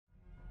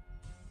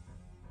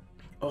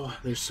Oh,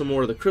 there's some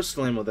more of the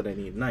crystal ammo that I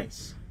need.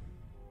 Nice.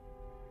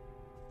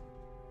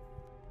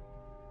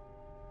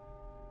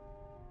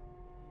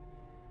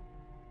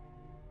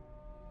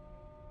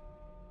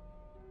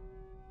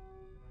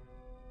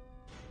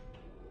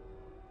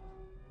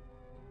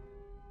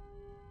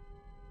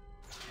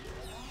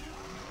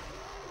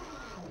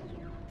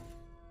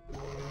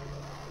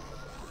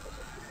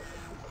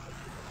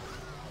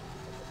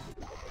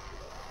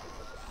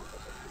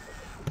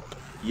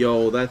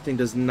 Yo, that thing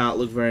does not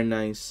look very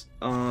nice.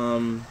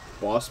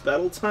 Boss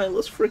battle time?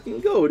 Let's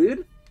freaking go,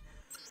 dude.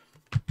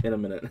 In a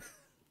minute.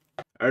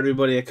 Alright,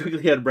 everybody, I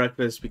quickly had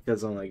breakfast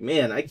because I'm like,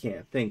 man, I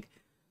can't think.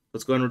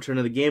 Let's go and return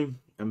to the game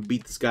and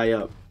beat this guy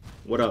up.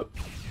 What up?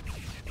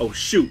 Oh,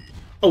 shoot.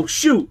 Oh,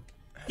 shoot.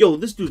 Yo,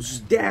 this dude's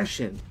just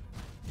dashing.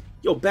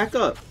 Yo, back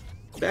up.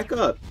 Back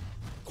up.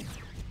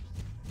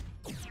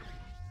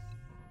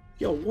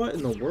 Yo, what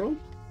in the world?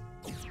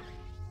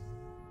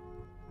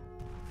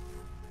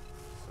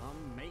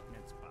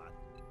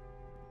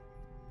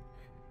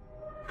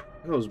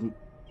 That was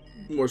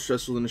more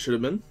stressful than it should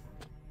have been.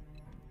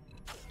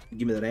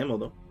 Give me that ammo,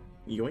 though.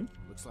 Yoink.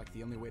 Looks like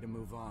the only way to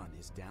move on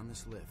is down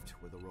this lift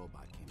where the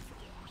robot came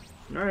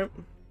from. Alright.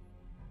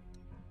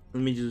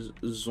 Let me just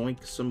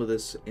zoink some of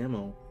this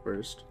ammo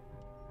first.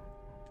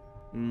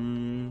 I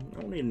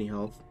don't need any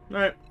health.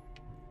 Alright.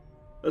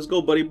 Let's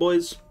go, buddy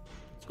boys.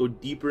 Let's go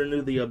deeper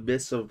into the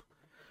abyss of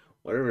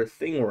whatever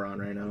thing we're on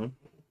right now.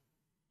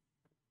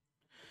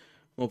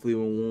 Hopefully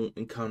we won't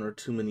encounter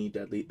too many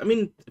deadly... I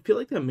mean, I feel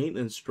like that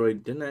maintenance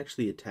droid didn't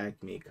actually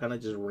attack me. It kind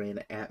of just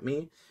ran at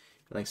me.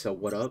 And I said,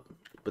 what up?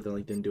 But then,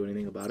 like, didn't do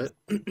anything about it.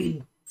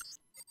 Let's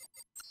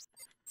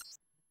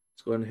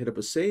go ahead and hit up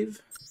a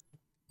save.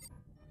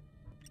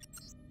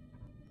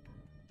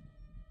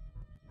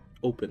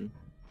 Open.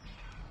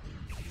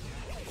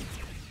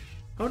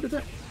 How did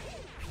that...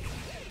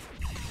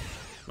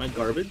 My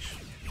garbage?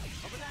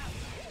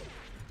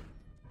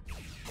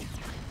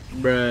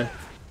 Bruh.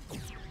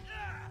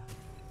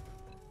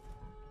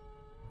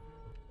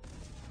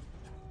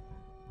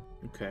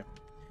 Okay.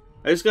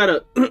 I just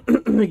gotta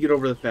get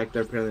over the fact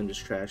that apparently I'm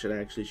just trash at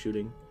actually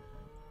shooting.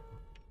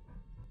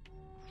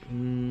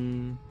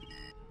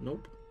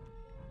 Nope.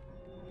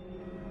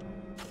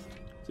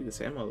 Take this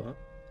ammo though.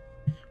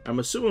 I'm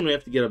assuming we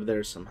have to get up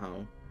there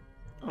somehow.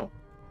 Oh.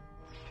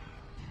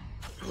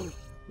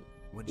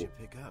 What'd you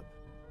pick up?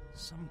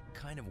 Some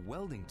kind of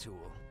welding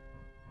tool,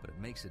 but it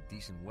makes a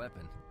decent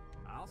weapon,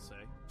 I'll say.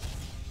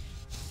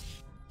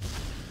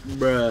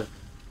 Bruh,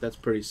 that's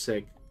pretty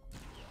sick.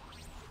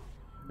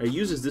 It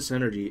uses this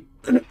energy,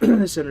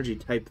 this energy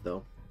type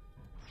though.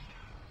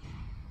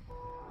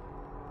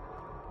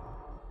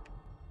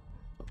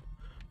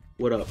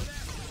 What up?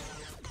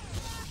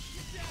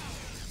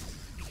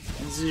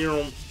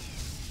 Zero.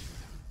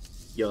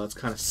 Yo, that's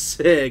kind of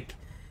sick.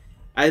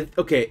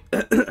 Okay,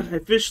 I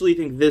officially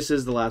think this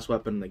is the last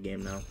weapon in the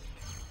game now.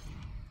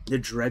 The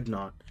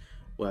Dreadnought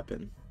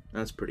weapon.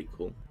 That's pretty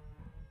cool.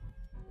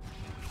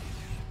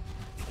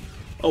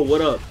 Oh,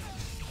 what up?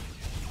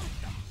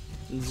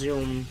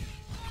 Zoom.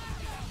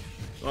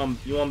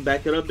 You want to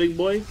back it up, big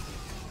boy?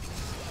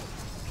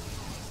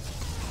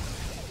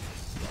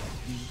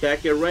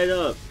 Back it right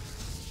up.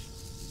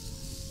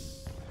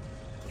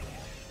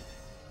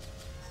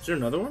 Is there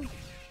another one?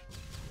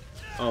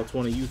 Oh, it's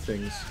one of you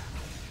things.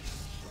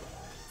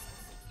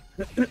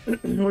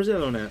 Where's the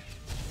other one at?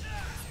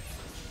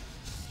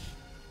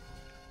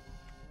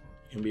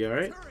 Gonna be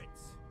alright?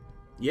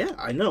 Yeah,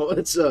 I know.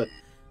 It's the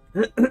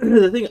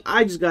thing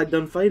I just got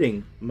done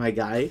fighting, my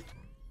guy.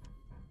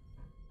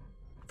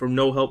 From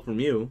no help from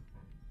you.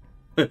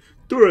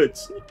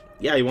 Turrets!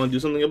 Yeah, you want to do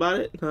something about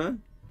it? Huh?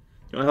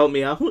 You want to help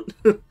me out?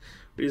 Or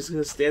you just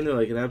gonna stand there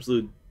like an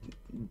absolute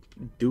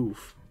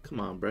doof? Come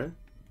on, bruh.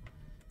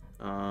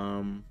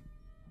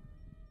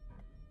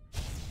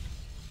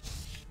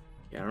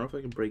 Yeah, I don't know if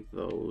I can break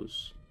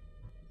those.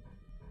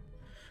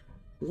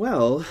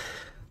 Well,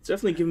 it's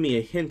definitely giving me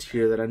a hint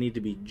here that I need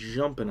to be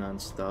jumping on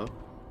stuff.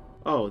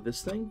 Oh,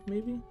 this thing,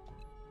 maybe?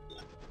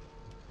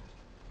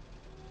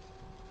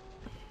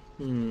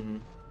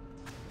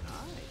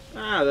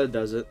 Ah, that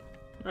does it.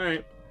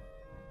 Alright.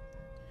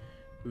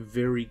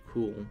 Very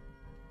cool.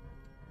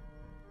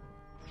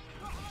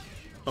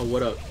 Oh,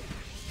 what up?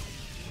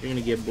 You're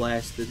gonna get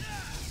blasted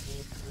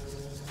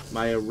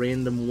by a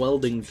random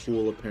welding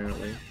tool,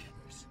 apparently.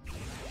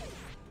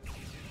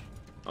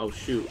 Oh,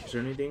 shoot. Is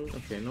there anything?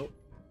 Okay, nope.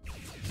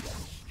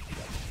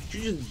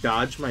 Did you just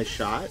dodge my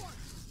shot?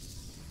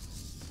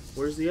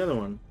 Where's the other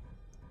one?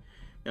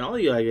 And all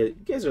you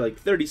guys are like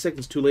 30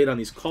 seconds too late on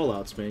these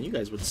callouts, man. You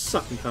guys would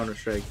suck in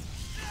Counter-Strike.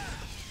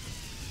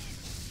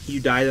 You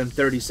die, then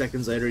 30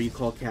 seconds later you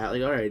call cat.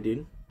 Like, alright,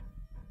 dude.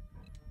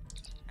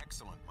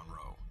 Excellent,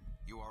 Monroe.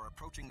 You are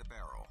approaching the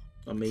barrel.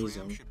 Amazing. The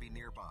tram should be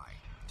nearby.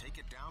 Take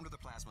it down to the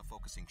plasma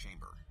focusing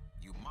chamber.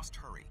 You must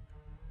hurry.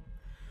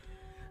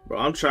 Bro,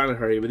 I'm trying to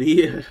hurry,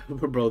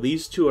 but bro,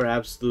 these two are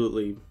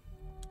absolutely...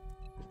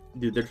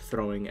 Dude, they're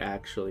throwing,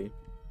 actually.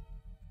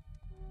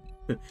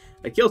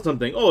 I killed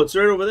something. Oh, it's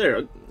right over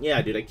there.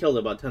 Yeah, dude, I killed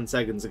it about 10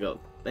 seconds ago.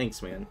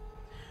 Thanks, man.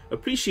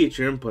 Appreciate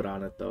your input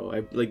on it,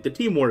 though. Like, the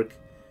teamwork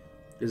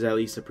is at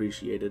least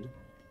appreciated.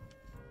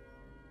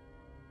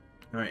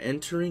 Alright,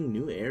 entering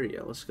new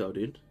area. Let's go,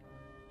 dude.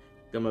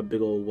 Got my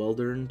big old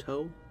welder in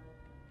tow.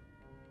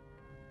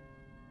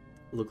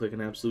 Look like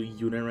an absolute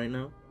unit right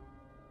now.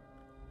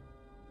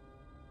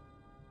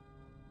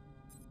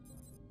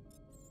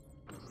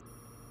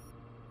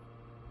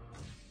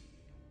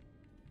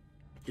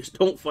 Just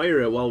don't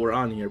fire it while we're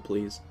on here,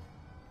 please.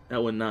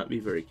 That would not be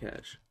very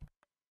cash.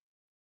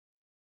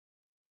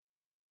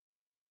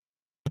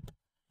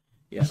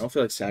 Yeah, I don't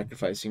feel like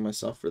sacrificing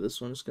myself for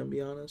this one, just gonna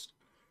be honest.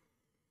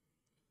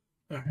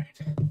 Alright.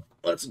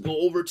 Let's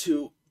go over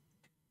to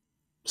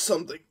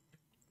something.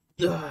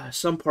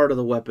 Some part of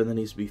the weapon that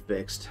needs to be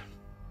fixed.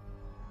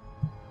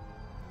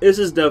 This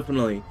is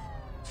definitely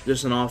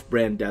just an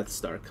off-brand Death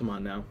Star. Come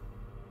on now.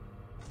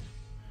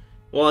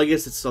 Well, I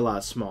guess it's a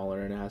lot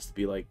smaller and it has to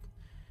be, like,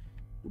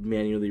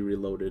 manually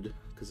reloaded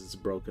because it's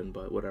broken,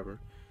 but whatever.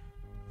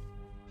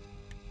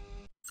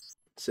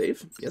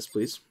 Save? Yes,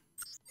 please.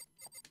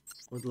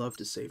 Would love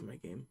to save my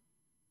game.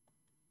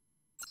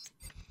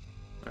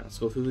 Alright, let's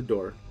go through the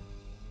door.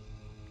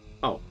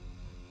 Oh.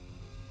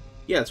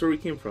 Yeah, that's where we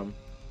came from.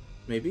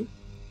 Maybe?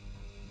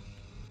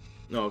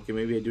 No, okay,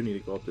 maybe I do need to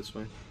go up this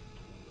way.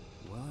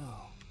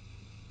 Whoa.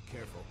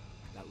 Careful.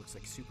 That looks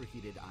like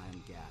superheated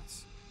iron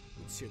gas.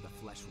 It would sear the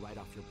flesh right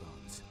off your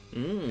bones.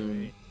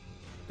 Mmm.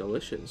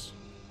 Delicious.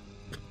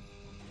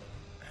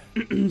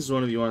 Does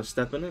one of you want to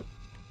step in it?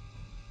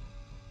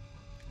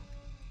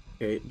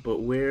 Okay, but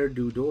where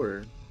do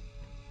door?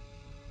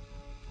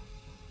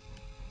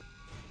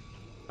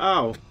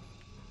 Ow!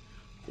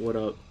 What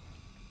up?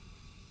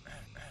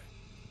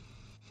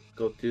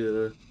 Go through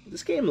the...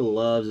 This game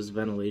loves its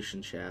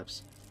ventilation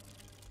shafts.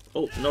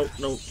 Oh, no,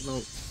 no, no.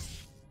 I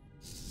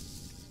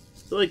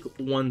feel like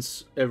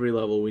once every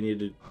level we need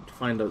to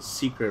find a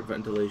secret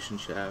ventilation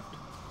shaft.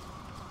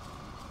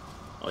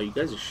 Oh, you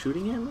guys are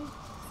shooting at me?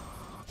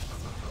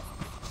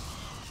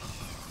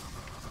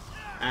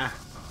 Ah.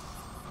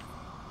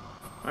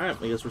 Alright,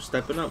 I guess we're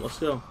stepping up. Let's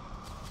go.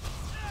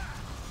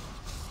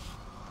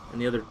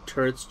 Any other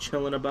turrets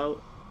chilling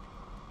about?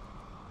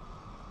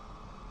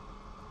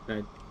 Can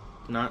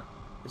I not...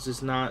 Is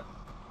this not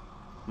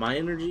my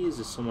energy? Is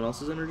this someone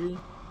else's energy?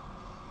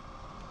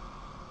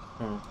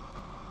 Oh.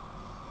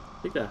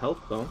 I think that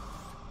helped, though.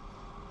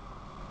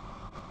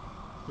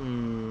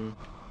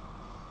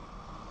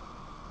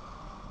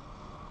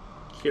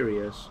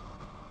 Curious.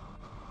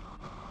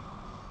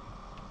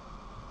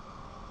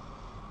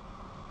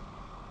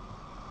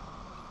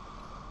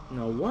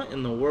 Now, what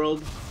in the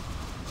world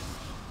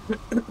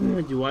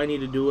do I need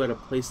to do at a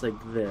place like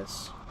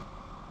this?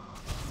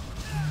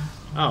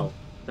 Oh,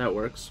 that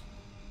works.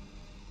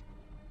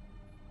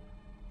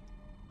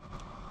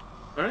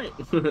 Alright,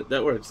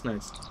 that works,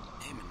 nice.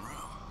 Hey,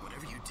 Monroe,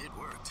 whatever you did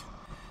worked.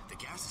 The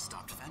gas has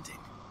stopped venting.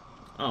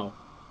 Oh.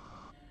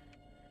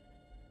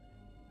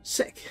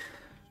 Sick.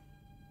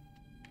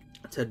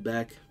 Let's head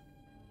back.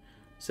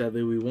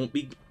 Sadly, we won't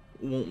be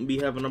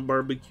having a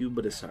barbecue,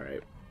 but it's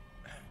alright.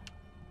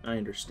 I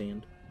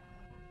understand.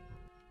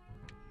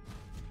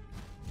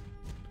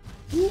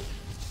 You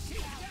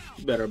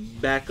better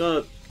back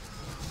up.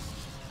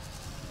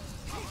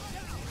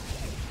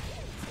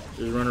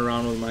 Just run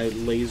around with my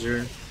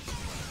laser.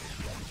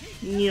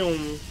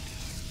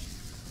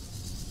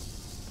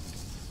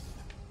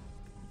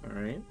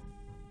 Alright.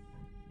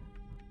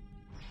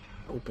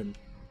 Open.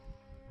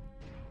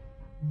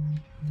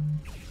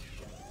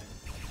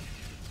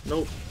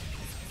 Nope.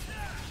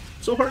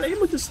 So hard to aim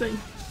with this thing.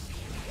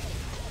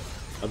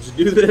 I'll just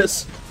do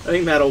this. I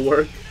think that'll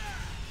work.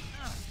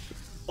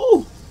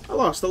 Oh! I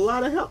lost a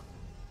lot of health.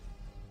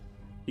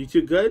 You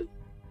too good?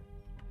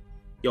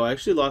 Yo, I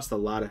actually lost a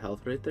lot of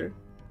health right there.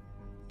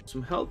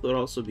 Some health would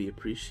also be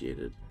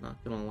appreciated.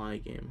 Not gonna lie,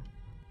 game.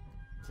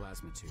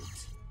 Plasma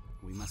tubes.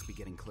 We must be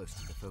getting close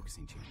to the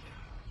focusing chamber.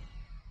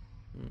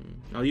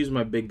 I'll use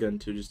my big gun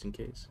too, just in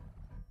case.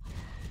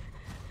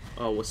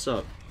 Oh, what's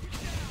up?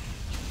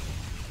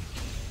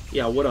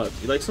 Yeah, what up?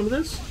 You like some of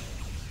this?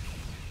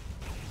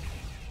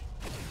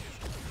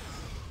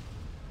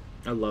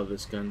 I love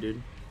this gun,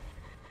 dude.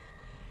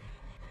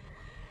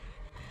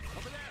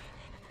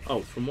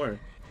 Oh, from where?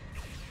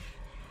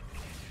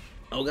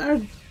 Oh,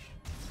 God.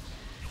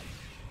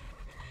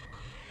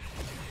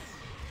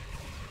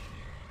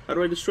 How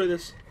do I destroy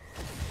this?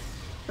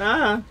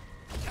 Ah!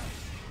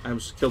 I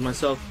almost killed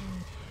myself.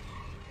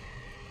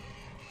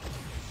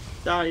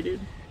 Die, dude.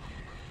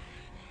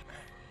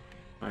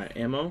 Alright,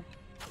 ammo.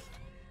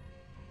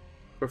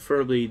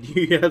 Preferably,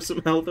 do you have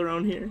some health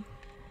around here?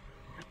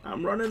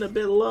 I'm running a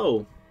bit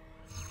low.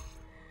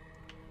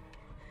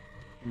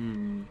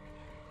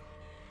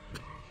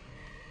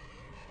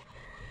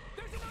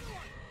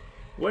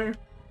 Where?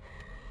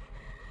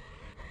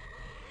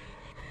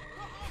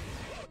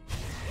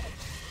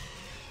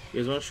 You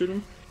guys want to shoot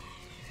him?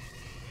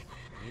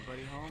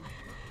 Anybody home?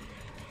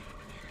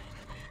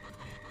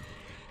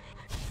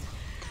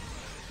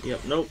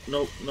 Yep, nope,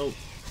 nope, nope.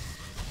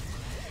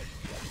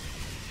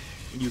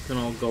 You can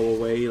all go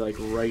away, like,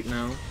 right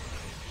now.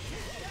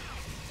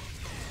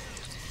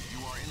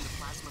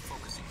 plasma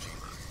focusing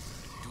chamber.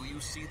 Do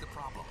you see the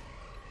problem?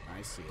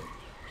 I see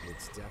it.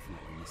 It's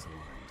definitely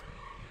misaligned.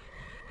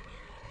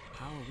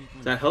 How are we going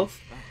Is that to health?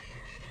 fix that?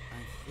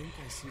 I think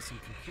I see some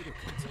computer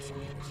concepts on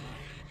the other side.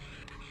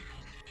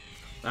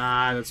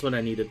 Ah, that's what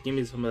I needed. Give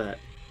me some of that.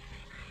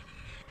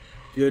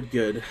 Good,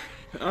 good.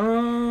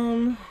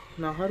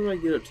 Now how do I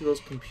get up to those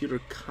computer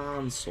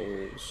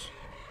consoles?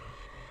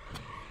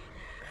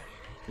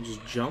 I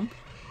just jump?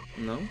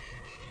 No?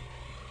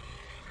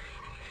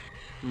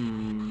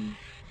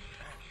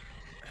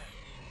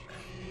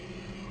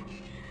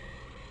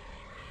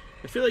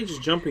 I feel like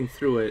just jumping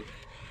through it.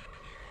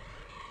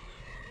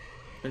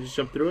 I just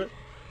jump through it?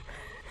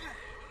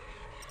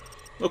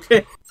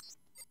 Okay.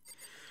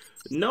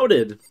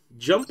 Noted.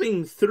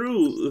 Jumping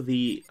through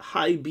the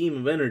high beam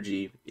of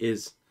energy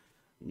is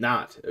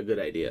not a good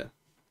idea.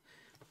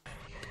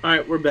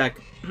 Alright, we're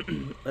back.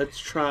 Let's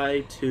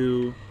try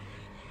to,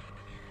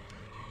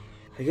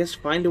 I guess,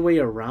 find a way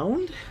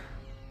around?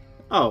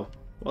 Oh,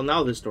 well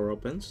now this door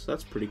opens.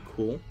 That's pretty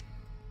cool.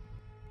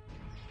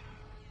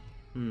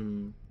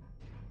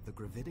 The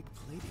gravitic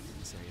plating in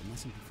this area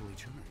mustn't be fully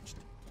charged.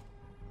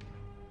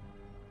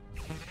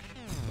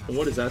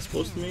 What is that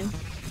supposed to mean?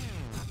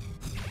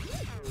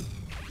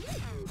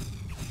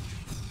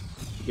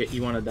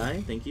 You want to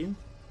die? Thank you.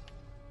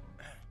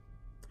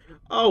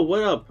 Oh,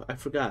 what up? I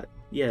forgot.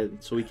 Yeah,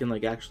 so we can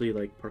like actually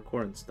like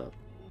parkour and stuff.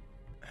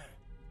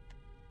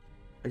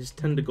 I just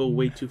tend to go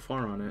way too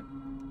far on it.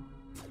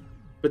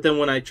 But then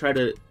when I try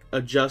to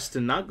adjust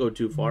and not go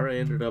too far, I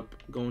ended up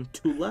going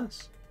too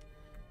less.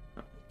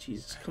 Oh,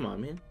 Jesus, come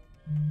on, man.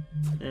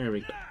 There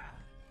we go.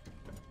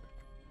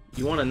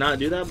 You want to not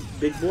do that,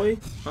 big boy?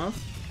 Huh?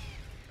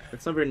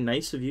 That's not very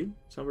nice of you.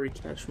 It's not very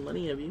cash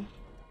money of you.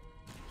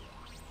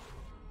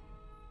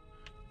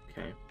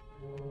 Okay.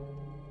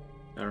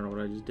 I don't know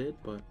what I just did,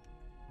 but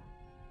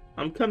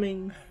I'm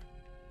coming.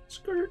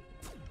 Skirt.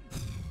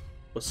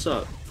 What's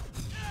up?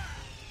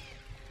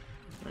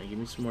 Alright, give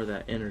me some more of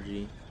that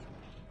energy.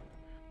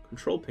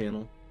 Control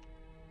panel.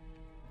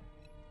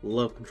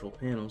 Love control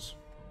panels.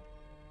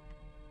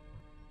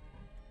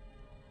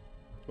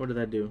 What did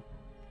that do?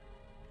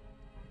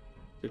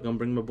 Is it gonna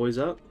bring my boys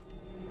up?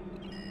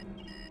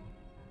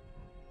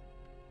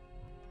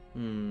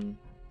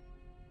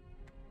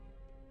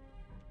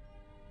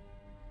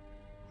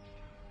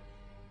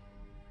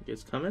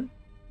 It's coming?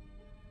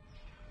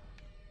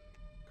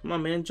 Come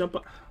on, man, jump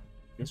up.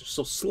 You guys are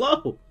so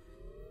slow.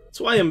 That's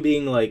why I'm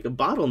being like a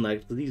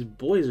bottleneck. These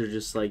boys are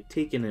just like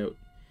taking it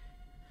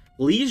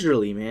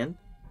leisurely, man.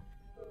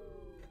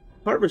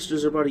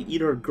 Harvesters are about to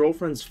eat our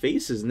girlfriends'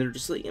 faces, and they're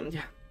just like,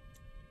 yeah.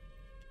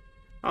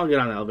 I'll get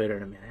on the elevator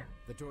in a minute.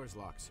 The door's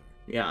locked, sir.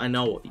 Yeah, I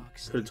know. You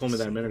could have told me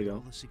that a minute ago. All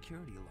the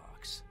security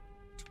locks.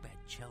 Too bad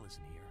Chell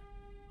isn't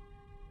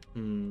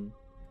here.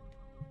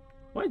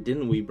 Why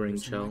didn't we bring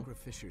There's some Chell? micro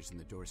fissures in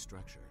the door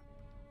structure.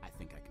 I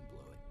think I can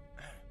blow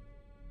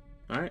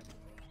it. Alright.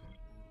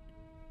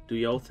 Do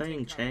your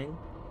thing, Chang.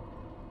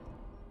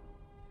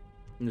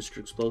 Mr.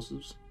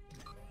 Explosives.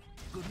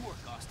 Good work,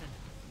 Austin.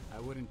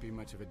 I wouldn't be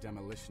much of a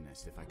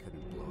demolitionist if I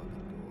couldn't blow up a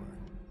door.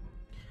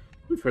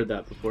 We've heard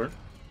that before.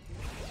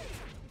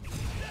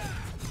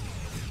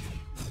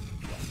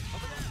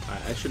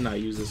 I should not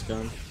use this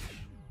gun.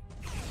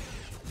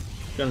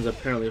 This gun is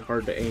apparently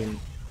hard to aim.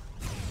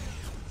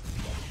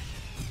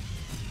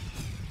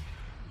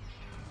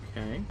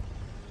 Okay.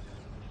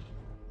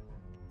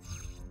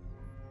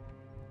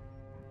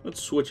 Let's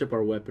switch up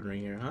our weaponry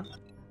here, huh?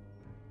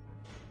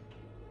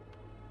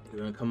 You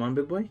gonna come on,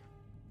 big boy?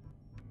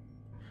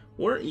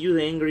 Weren't you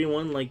the angry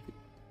one like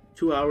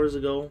 2 hours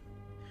ago?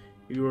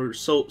 You were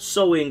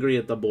so angry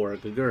at the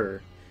Borg.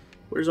 Grr.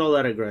 Where's all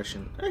that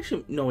aggression?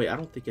 Actually, no, wait, I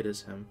don't think it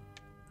is him.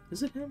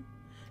 Is it him?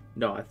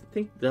 No, I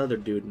think the other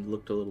dude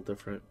looked a little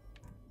different.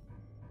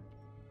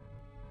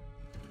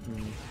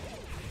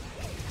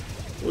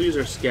 We'll use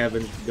our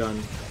scavenge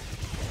gun.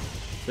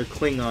 The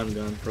Klingon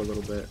gun for a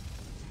little bit.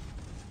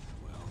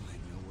 Well, I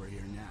know we're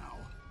here now.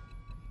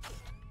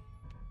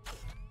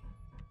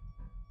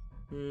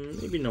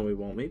 Maybe no, we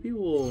won't. Maybe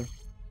we'll.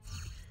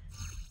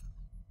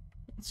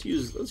 Let's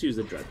use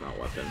the dreadnought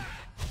weapon.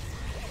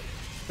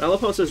 I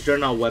love how it says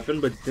dreadnought weapon,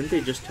 but didn't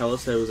they just tell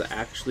us that it was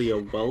actually a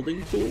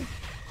welding tool?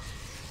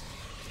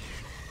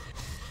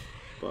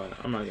 But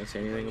I'm not gonna say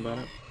anything about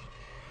it.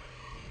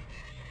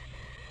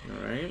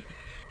 All right.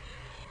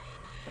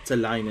 Let's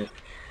align it.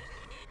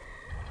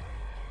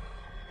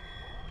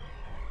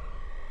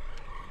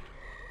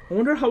 I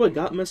wonder how it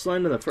got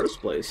misaligned in the first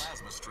place.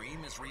 Plasma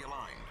stream is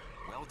realigned.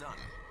 Well done.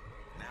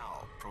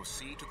 Now,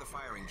 proceed to the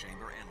firing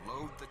chamber and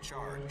load the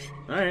charge.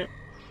 Alright.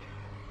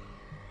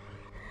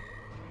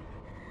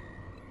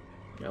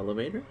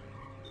 Elevator?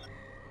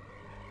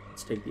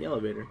 Let's take the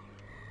elevator.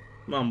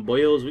 Come on,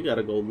 boyos, we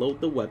gotta go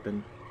load the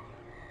weapon.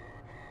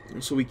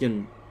 So we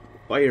can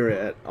fire it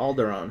at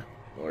Alderaan.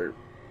 Or...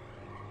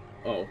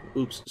 oh,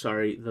 oops,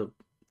 sorry.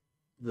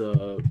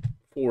 The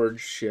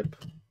Forge ship.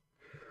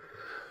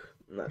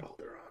 Not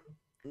Alderaan.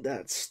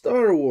 That's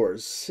Star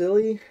Wars,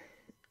 silly.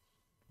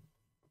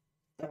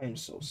 I'm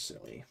so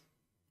silly.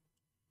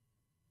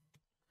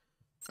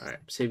 Alright,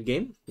 save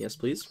game. Yes,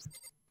 please.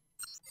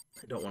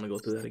 I don't want to go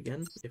through that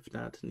again, if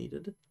not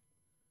needed.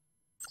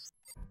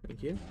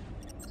 Thank you.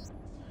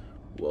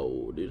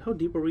 Whoa, dude, how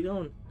deep are we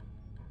going?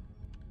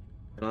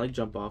 Can I, like,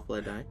 jump off, will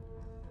I die?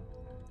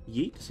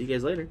 Yeet, see you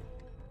guys later.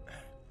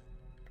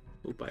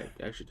 Oop, I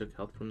actually took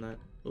health from that.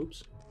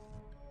 Oops.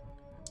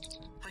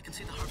 I can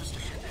see the harvester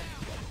ship.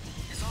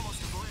 It's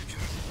almost a Voyager.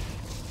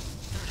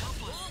 They're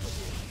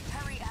helpless.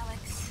 Hurry,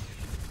 Alex.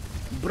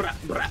 Brah,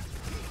 brah.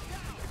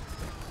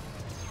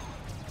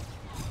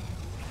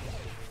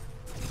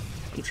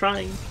 I'm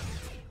trying.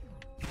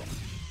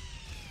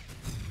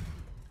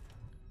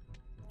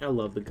 I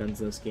love the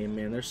guns in this game,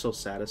 man. They're so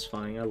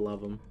satisfying. I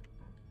love them.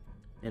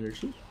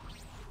 Energy.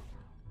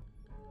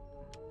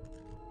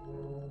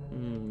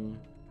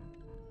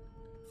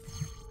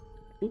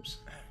 Oops.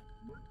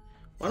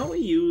 Why don't we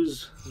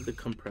use the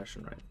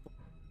compression rifle?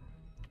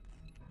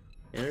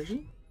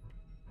 Energy?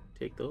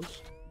 Take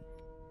those.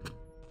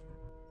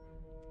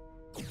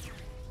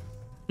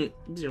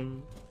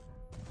 Zoom.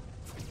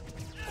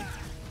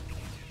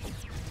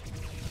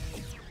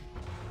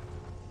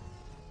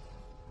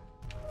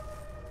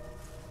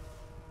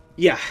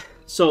 Yeah,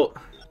 so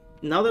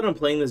now that I'm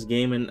playing this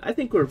game, and I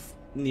think we're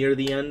near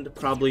the end,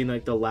 probably in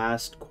like the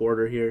last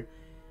quarter here.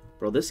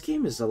 Bro, this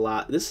game is a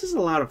lot. This is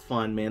a lot of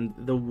fun, man.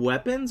 The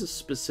weapons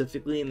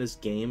specifically in this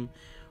game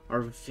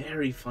are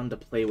very fun to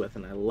play with,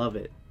 and I love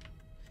it.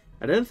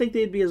 I didn't think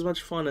they'd be as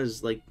much fun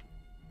as, like,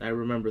 I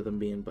remember them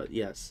being, but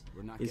yes,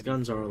 these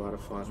guns are a lot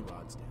of fun.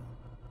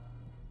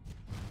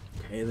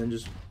 Okay, then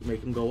just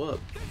make them go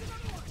up.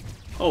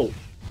 Oh,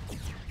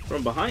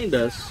 from behind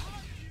us.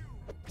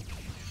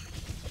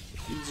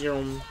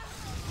 You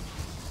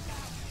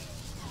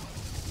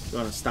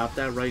want to stop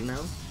that right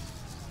now?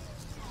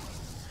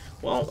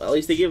 Well, at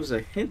least they gave us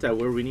a hint at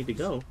where we need to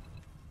go.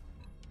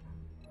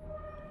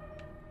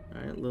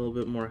 Alright, a little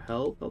bit more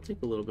health. I'll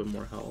take a little bit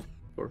more health,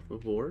 por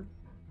favor.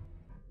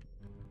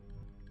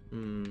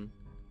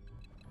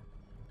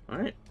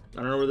 Alright, I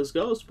don't know where this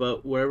goes,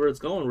 but wherever it's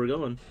going, we're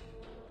going.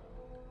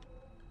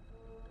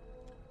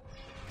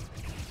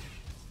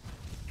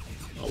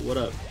 Oh, what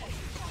up?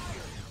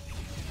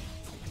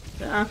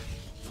 Ah,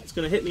 it's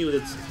gonna hit me with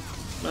its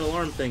metal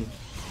arm thing.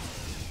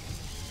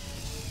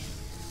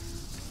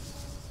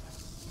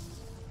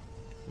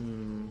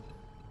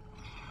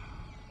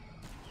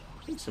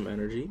 Take some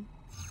energy.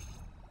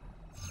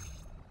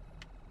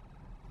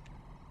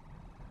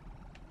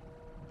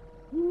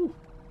 Woo.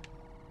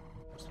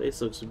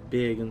 Space looks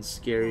big and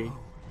scary.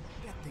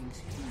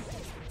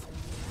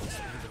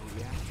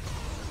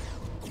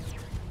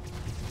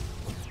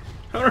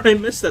 How did I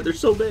miss that? They're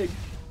so big.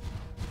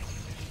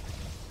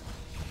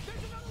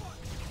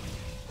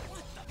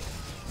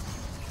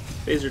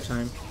 Phaser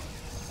time.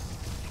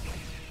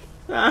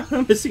 Ah,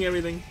 I'm missing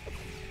everything.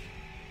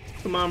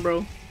 Come on,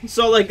 bro. This is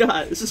all I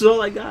got. This is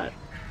all I got.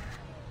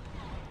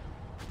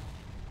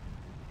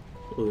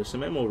 Oh, there's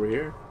some ammo over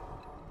here.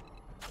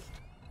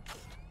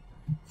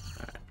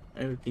 Alright,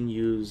 and we can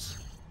use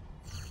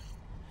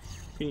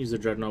the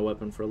dreadnought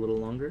weapon for a little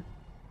longer.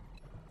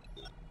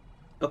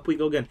 Up we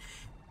go again.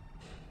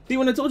 See,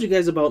 when I told you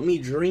guys about me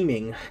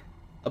dreaming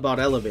about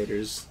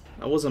elevators,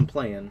 I wasn't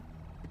playing.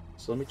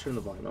 So let me turn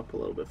the volume up a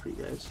little bit for you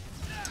guys.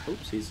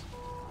 Oopsies.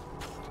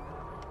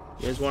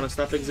 You guys want to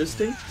stop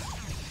existing?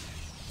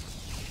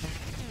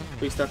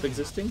 Please stop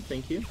existing.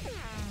 Thank you.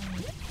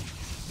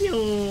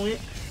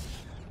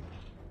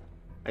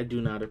 I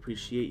do not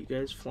appreciate you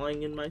guys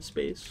flying in my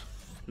space.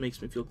 It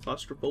makes me feel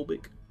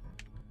claustrophobic.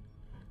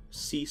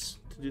 Cease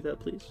to do that,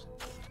 please.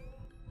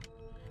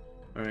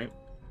 Alright.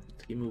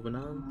 Let's keep moving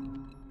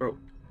on. Bro,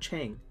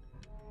 Chang.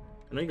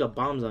 I know you got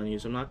bombs on you,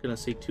 so I'm not going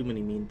to say too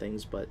many mean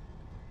things, but...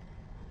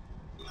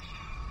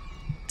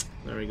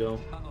 There we go.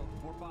 Uh-oh,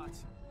 more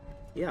bots.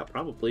 Yeah,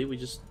 probably. We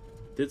just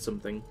did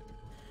something.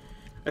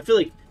 I feel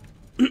like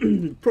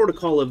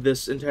protocol of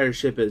this entire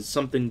ship is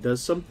something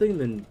does something,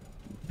 then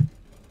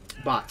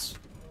bots.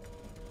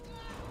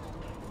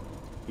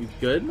 You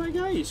good, my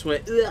guy? You just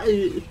went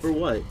for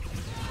what?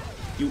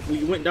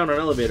 You went down an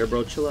elevator,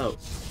 bro. Chill out.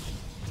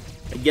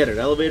 I get it.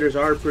 Elevators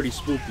are pretty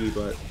spooky,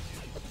 but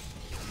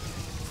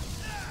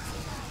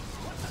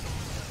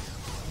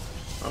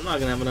I'm not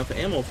gonna have enough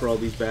ammo for all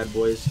these bad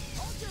boys.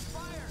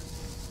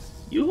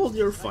 You hold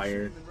your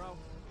fire.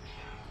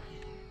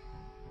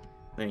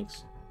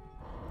 Thanks.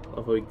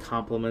 Love how he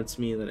compliments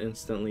me and then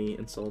instantly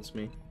insults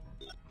me.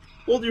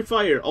 Hold your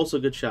fire. Also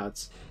good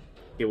shots.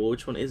 Okay, well,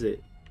 which one is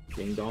it?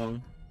 Ding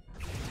dong.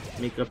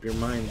 Make up your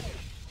mind.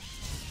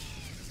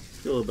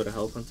 Get a little bit of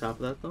health on top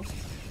of that, though.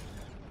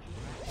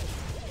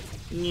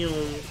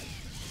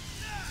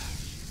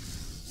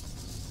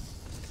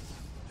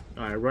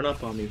 Alright, run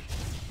up on me.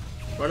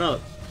 Run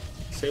up.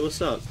 Say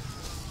what's up.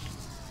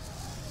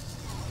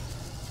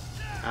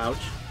 Ouch.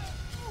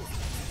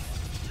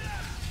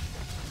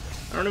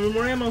 I don't have any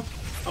more ammo.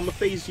 I'ma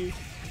phase you.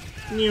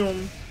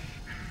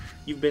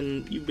 You've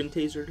been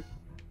tasered.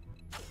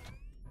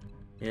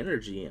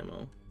 Energy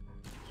ammo.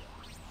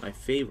 My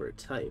favorite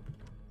type.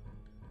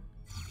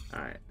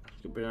 Alright.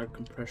 Bring our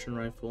compression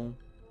rifle.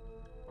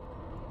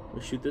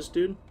 We shoot this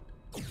dude.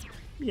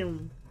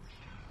 Pew.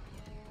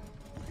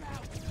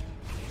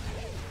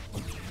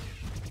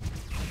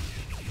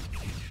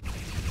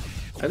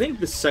 I think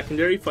the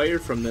secondary fire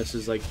from this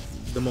is like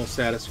the most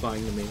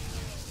satisfying to me.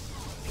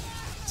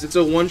 It's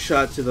a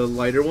one-shot to the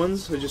lighter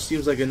ones. It just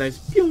seems like a nice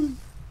pew, and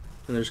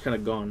they're just kind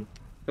of gone.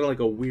 Kind of like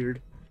a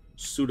weird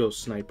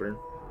pseudo-sniper.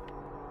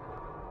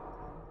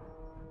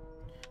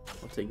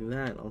 I'll take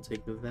that. I'll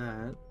take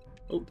that.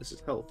 Oh, this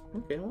is health.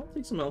 Okay, well, I'll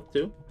take some health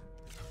too.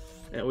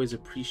 I always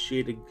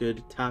appreciate a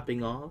good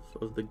topping off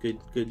of the good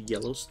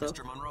yellow stuff.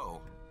 Mr.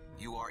 Monroe,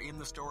 you are in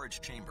the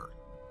storage chamber.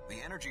 The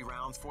energy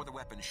rounds for the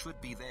weapon should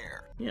be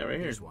there. Yeah, right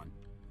here. Here's one.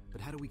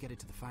 But how do we get it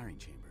to the firing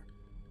chamber?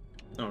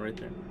 Oh, right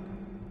there.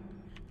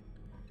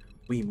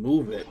 We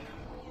move it.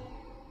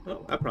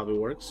 Oh, that probably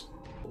works.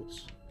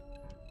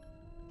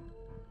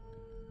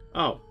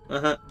 Oh,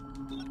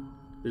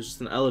 There's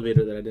just an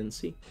elevator that I didn't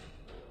see.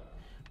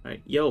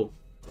 Alright, yo.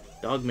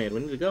 Dogman, we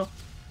need to go.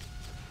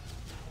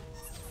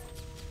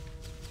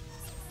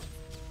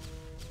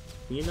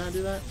 Can you not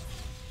do that?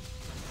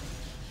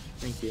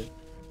 Thank you.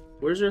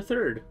 Where's our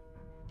third?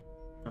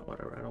 Oh,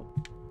 whatever, I don't...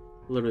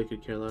 Literally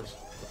could care less.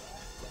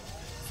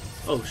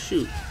 Oh,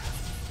 shoot.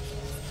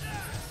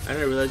 I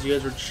didn't realize you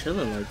guys were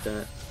chilling like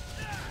that.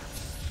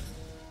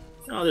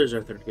 Oh, there's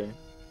our third guy.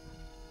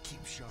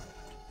 Keep sharp.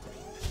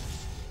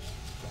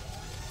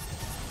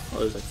 Oh,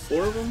 there's like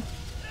 4 of them?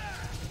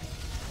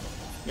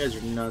 You guys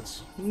are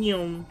nuts.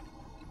 Nyum.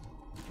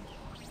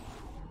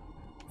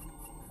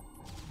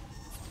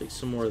 Take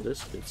some more of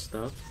this good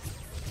stuff.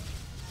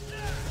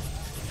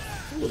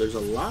 Oh, there's a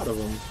lot of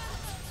them.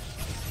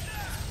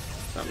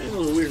 Stop making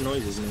those weird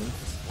noises, man.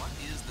 What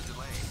is the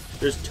delay?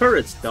 There's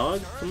turrets,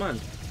 dog. Come on.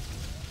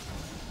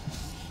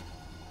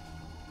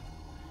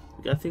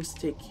 We got things to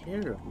take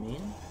care of,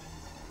 man.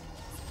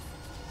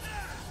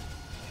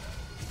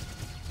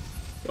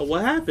 Yo,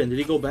 what happened? Did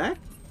he go back?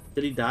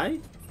 Did he die?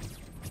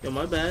 Yo,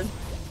 my bad.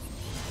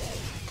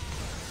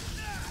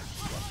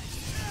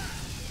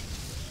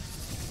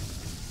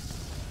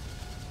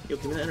 Yo,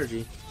 give me the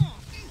energy.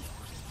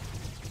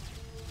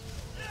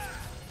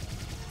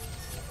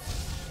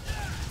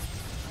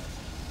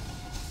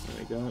 There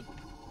we go.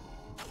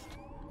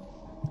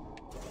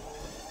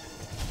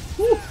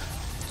 Whew.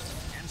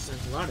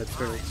 There's a lot of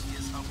turrets.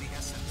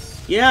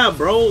 Yeah,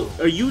 bro.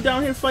 Are you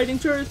down here fighting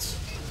turrets?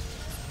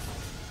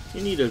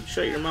 You need to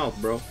shut your mouth,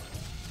 bro.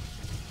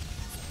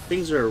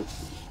 Things are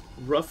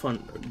rough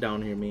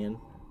down here, man.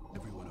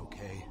 Everyone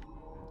okay?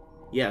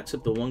 Yeah,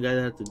 except the one guy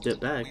that had to dip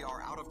back. We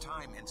are out of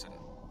time, Ensign.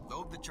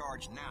 Load the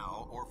charge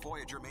now, or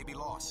Voyager may be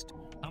lost.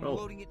 I'm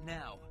loading it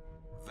now.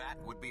 That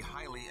would be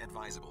highly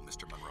advisable,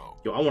 Mr. Monroe.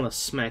 Yo, I want to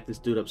smack this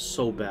dude up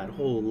so bad.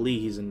 Holy,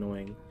 he's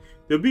annoying.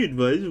 That'd be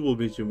advisable,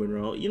 Mr.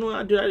 Monroe. You know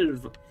what,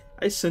 dude?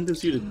 I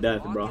sentence you to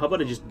death, bro. How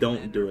about I just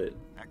don't do it?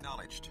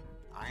 Acknowledged.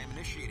 I am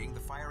initiating the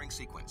firing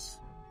sequence.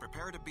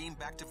 Prepare to beam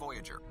back to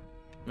Voyager.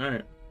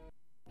 Alright.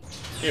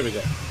 Here we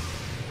go.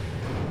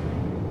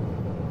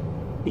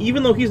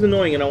 Even though he's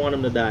annoying and I want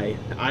him to die,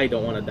 I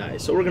don't want to die.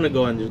 So we're gonna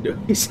go ahead and just do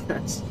what he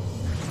says.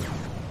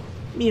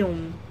 Meow.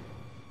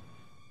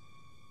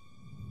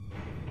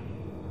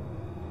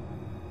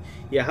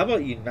 Yeah, how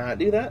about you not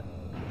do that?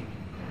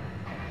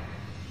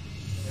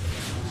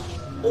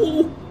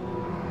 Oh!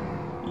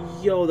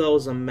 Yo, that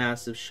was a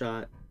massive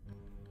shot.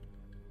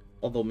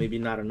 Although maybe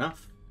not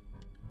enough.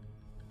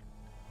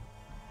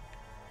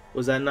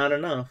 Was that not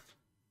enough?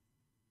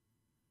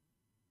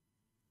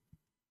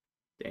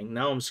 Dang,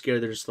 now I'm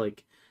scared they're just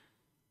like,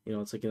 you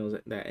know, it's like, you know,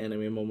 that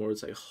anime moment where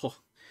it's like, oh,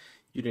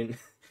 you didn't,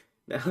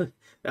 that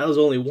was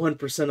only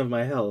 1% of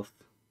my health.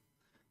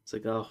 It's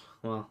like, oh,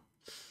 well,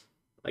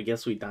 I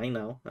guess we die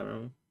now. I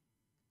don't know.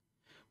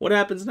 What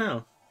happens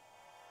now?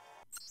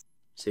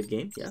 Save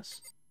game?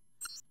 Yes.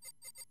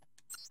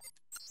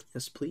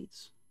 Yes,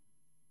 please.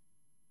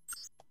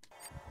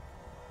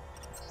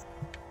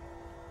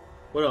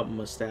 What up,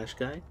 mustache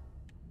guy?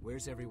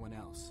 Where's everyone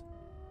else?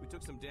 We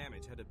took some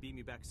damage, had to beam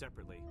you back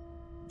separately.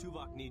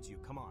 Tuvok needs you,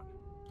 come on.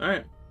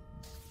 Alright.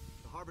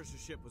 The Harvester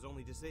ship was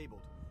only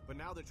disabled, but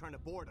now they're trying to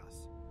board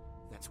us.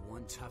 That's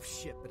one tough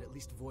ship, but at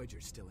least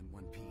Voyager's still in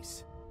one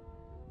piece.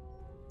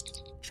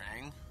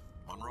 Chang,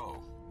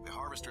 Monroe, the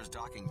Harvester's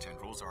docking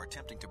tendrils are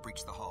attempting to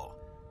breach the hull.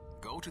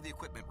 Go to the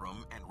equipment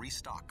room and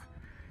restock.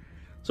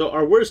 So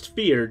our worst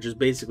fear just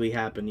basically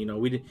happened. You know,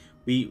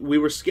 we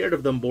were scared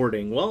of them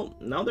boarding. Well,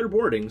 now they're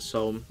boarding,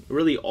 so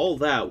really all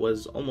that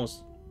was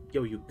almost...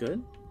 Yo, you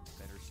good?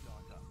 Better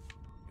stock up.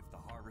 If the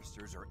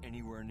Harvesters are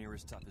anywhere near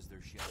as tough as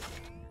their ship,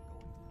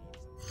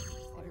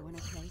 Everyone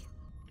okay?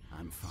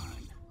 I'm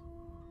fine.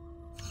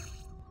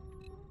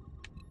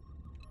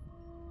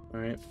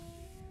 Alright.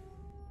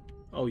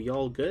 Oh,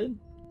 y'all good?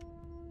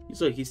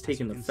 He's like, he's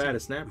taking the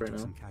fattest nap right now.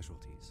 Some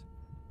casualties.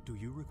 Do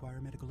you require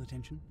medical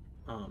attention?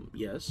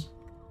 Yes.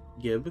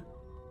 Gib.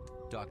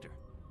 Doctor.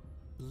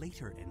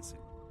 Later, Ensign.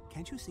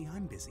 Can't you see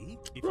I'm busy?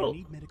 If Bro. you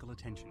need medical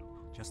attention,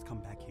 just come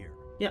back here.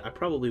 Yeah, I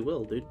probably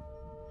will, dude.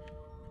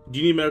 Do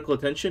you need medical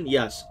attention?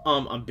 Yes.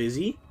 I'm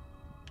busy?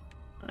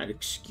 Alright,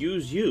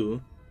 excuse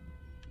you.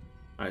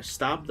 Alright,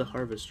 stop the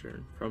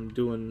harvester from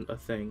doing a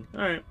thing.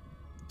 Alright.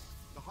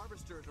 The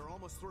harvesters are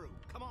almost through.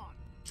 Come on.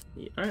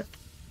 Yeah, alright.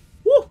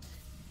 Woo!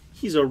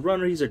 He's a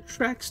runner. He's a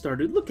track star,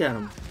 dude. Look at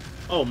him.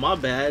 Oh, my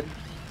bad.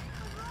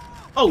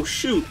 Oh,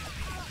 shoot.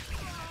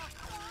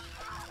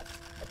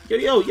 Yo,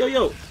 yo, yo,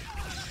 yo.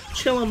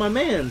 Chill on my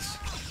mans.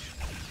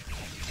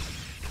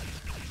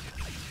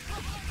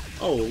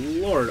 Oh,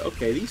 Lord.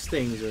 Okay, these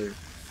things are...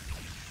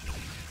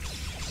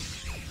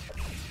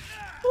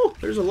 Oh,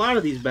 there's a lot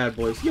of these bad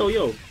boys. Yo,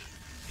 yo.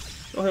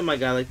 Don't hit my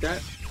guy like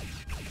that.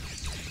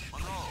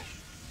 Monroe,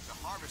 the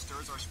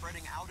harvesters are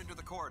spreading out into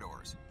the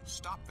corridors.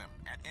 Stop them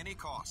at any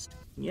cost.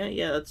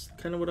 Yeah, that's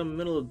kind of what I'm in the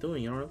middle of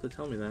doing. You don't have to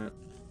tell me that.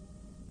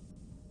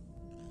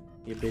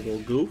 You big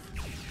old goof.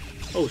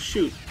 Oh,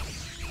 shoot.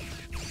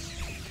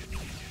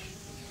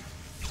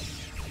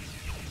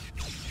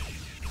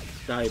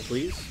 Die,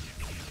 please.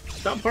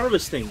 Stop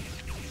harvesting.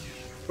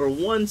 For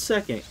 1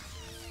 second.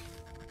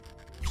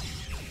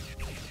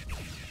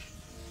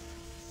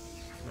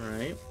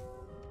 Alright.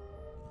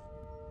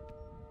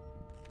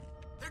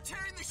 They're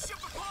tearing the ship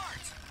apart!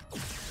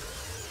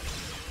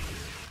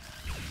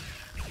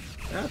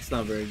 That's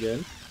not very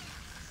good.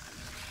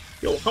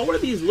 Yo, how are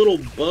these little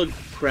bug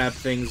crab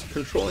things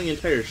controlling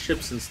entire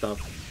ships and stuff?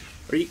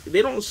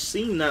 They don't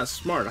seem that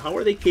smart. How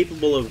are they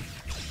capable of,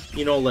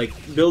 you know, like,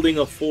 building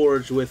a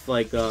forge with,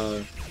 like,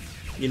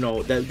 you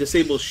know, that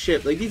disabled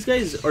ship? Like, these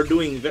guys are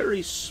doing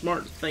very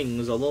smart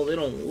things, although they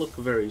don't look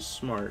very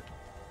smart.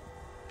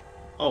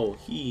 Oh,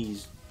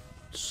 he's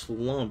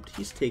slumped.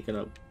 He's taking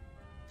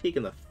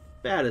the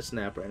fattest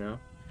nap right now.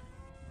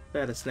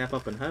 Fattest nap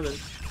up in heaven.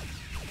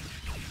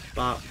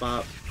 Bop,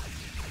 bop.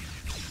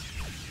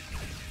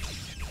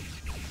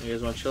 You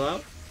guys want to chill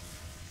out?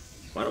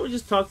 Why don't we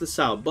just talk this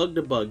out? Bug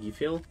to bug, you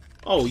feel?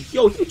 Oh,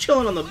 yo, you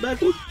chilling on the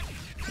bed? You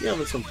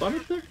having some fun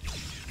up there?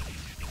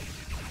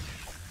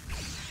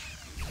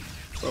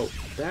 Bro,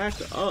 back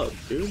up,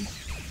 dude.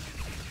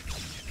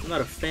 I'm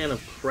not a fan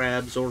of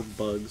crabs or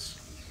bugs.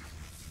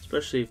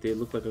 Especially if they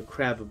look like a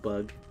crab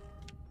bug.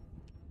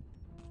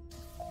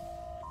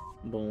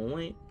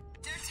 Boy.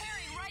 They're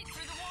tearing right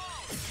through the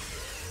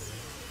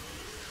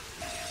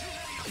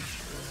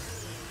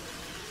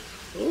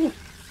walls.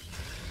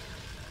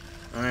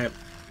 Oh. Alright.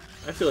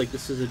 I feel like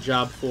this is a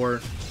job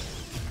for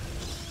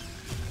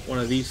one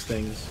of these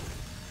things.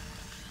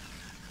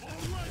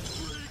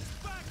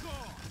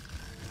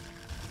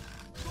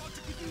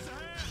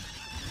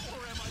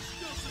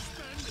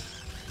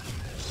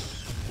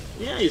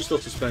 Yeah, you're still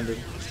suspended.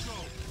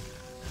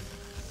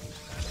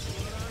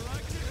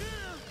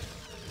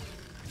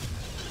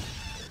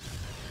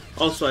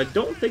 Also, I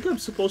don't think I'm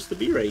supposed to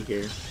be right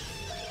here.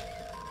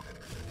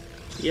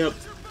 Yep.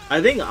 I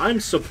think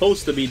I'm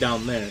supposed to be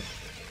down there.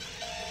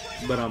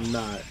 But I'm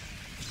not.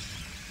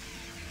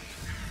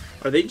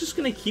 Are they just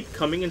gonna keep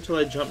coming until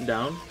I jump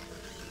down?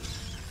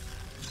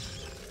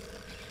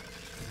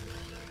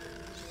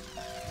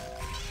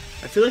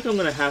 I feel like I'm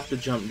gonna have to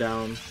jump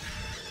down.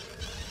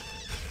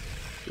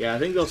 Yeah, I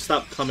think they'll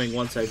stop coming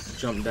once I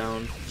jump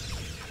down.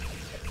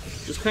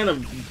 Just kind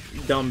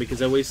of dumb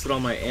because I wasted all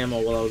my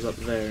ammo while I was up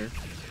there.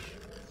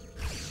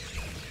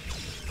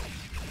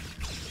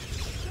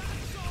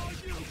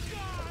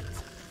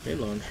 Hey,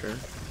 launcher.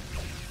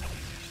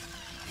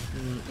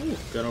 Ooh,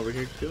 gun over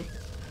here too.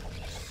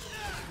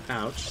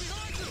 Ouch.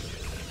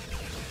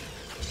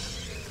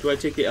 Do I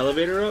take the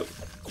elevator up?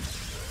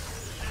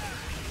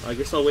 I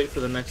guess I'll wait for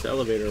the next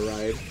elevator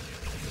ride.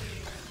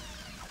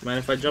 Mind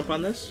if I jump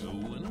on this?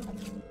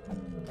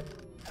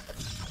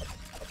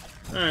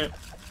 Alright.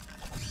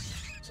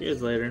 See you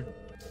guys later.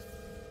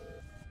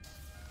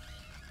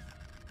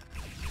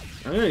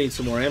 I'm gonna need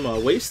some more ammo. I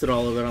wasted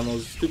all of it on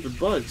those stupid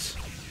bugs.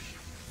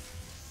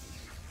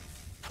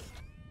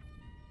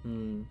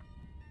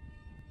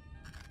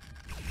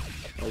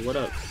 Oh, what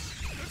up?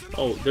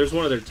 Oh, there's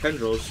one of their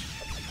tendrils.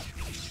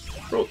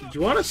 Bro, do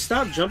you want to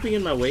stop jumping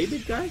in my way,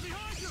 big guy?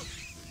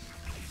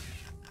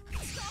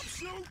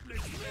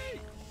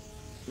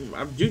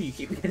 Dude, you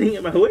keep getting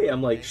in my way.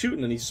 I'm like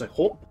shooting and he's just like,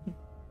 oh.